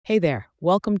Hey there,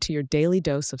 welcome to your daily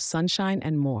dose of sunshine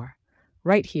and more,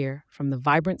 right here from the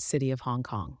vibrant city of Hong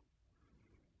Kong.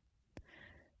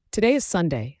 Today is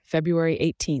Sunday, February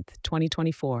 18th,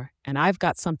 2024, and I've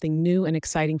got something new and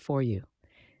exciting for you.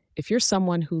 If you're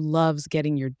someone who loves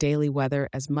getting your daily weather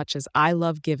as much as I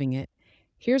love giving it,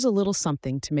 here's a little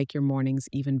something to make your mornings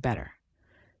even better.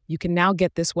 You can now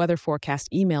get this weather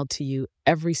forecast emailed to you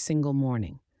every single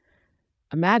morning.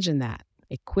 Imagine that,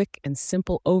 a quick and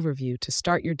simple overview to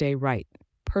start your day right,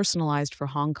 personalized for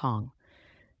Hong Kong.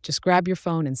 Just grab your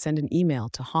phone and send an email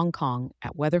to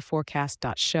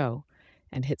hongkong@weatherforecast.show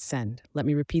and hit send. Let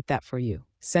me repeat that for you.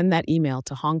 Send that email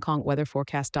to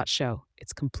hongkong@weatherforecast.show.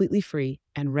 It's completely free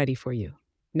and ready for you.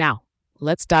 Now,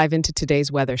 let's dive into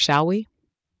today's weather, shall we?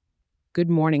 Good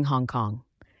morning, Hong Kong.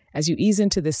 As you ease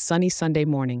into this sunny Sunday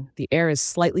morning, the air is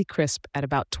slightly crisp at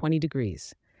about 20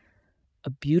 degrees. A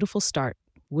beautiful start,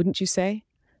 wouldn't you say?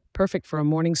 Perfect for a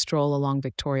morning stroll along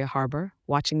Victoria Harbour,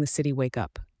 watching the city wake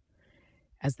up.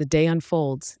 As the day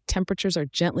unfolds, temperatures are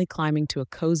gently climbing to a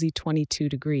cozy 22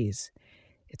 degrees.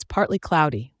 It's partly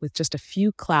cloudy, with just a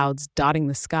few clouds dotting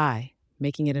the sky,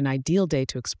 making it an ideal day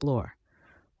to explore.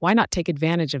 Why not take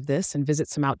advantage of this and visit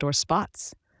some outdoor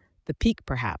spots? The Peak,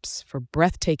 perhaps, for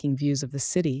breathtaking views of the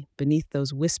city beneath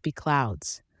those wispy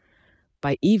clouds.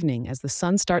 By evening, as the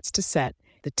sun starts to set,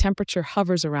 the temperature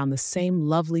hovers around the same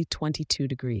lovely 22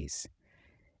 degrees.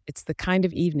 It's the kind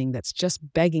of evening that's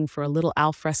just begging for a little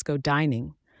al fresco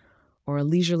dining or a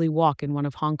leisurely walk in one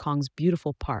of Hong Kong's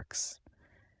beautiful parks.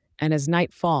 And as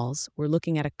night falls, we're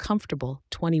looking at a comfortable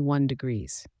 21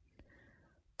 degrees.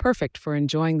 Perfect for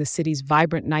enjoying the city's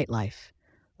vibrant nightlife,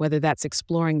 whether that's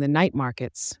exploring the night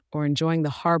markets or enjoying the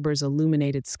harbor's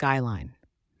illuminated skyline.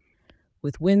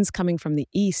 With winds coming from the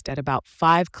east at about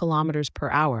 5 kilometers per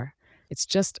hour, it's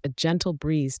just a gentle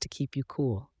breeze to keep you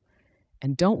cool.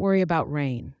 And don't worry about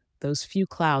rain. Those few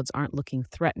clouds aren't looking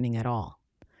threatening at all.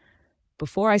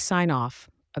 Before I sign off,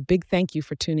 a big thank you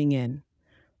for tuning in.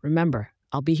 Remember,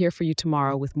 I'll be here for you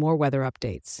tomorrow with more weather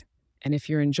updates. And if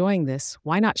you're enjoying this,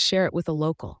 why not share it with a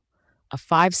local? A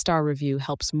 5-star review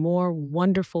helps more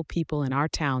wonderful people in our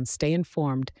town stay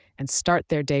informed and start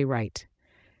their day right.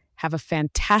 Have a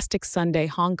fantastic Sunday,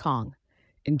 Hong Kong.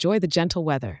 Enjoy the gentle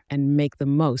weather and make the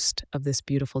most of this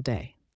beautiful day.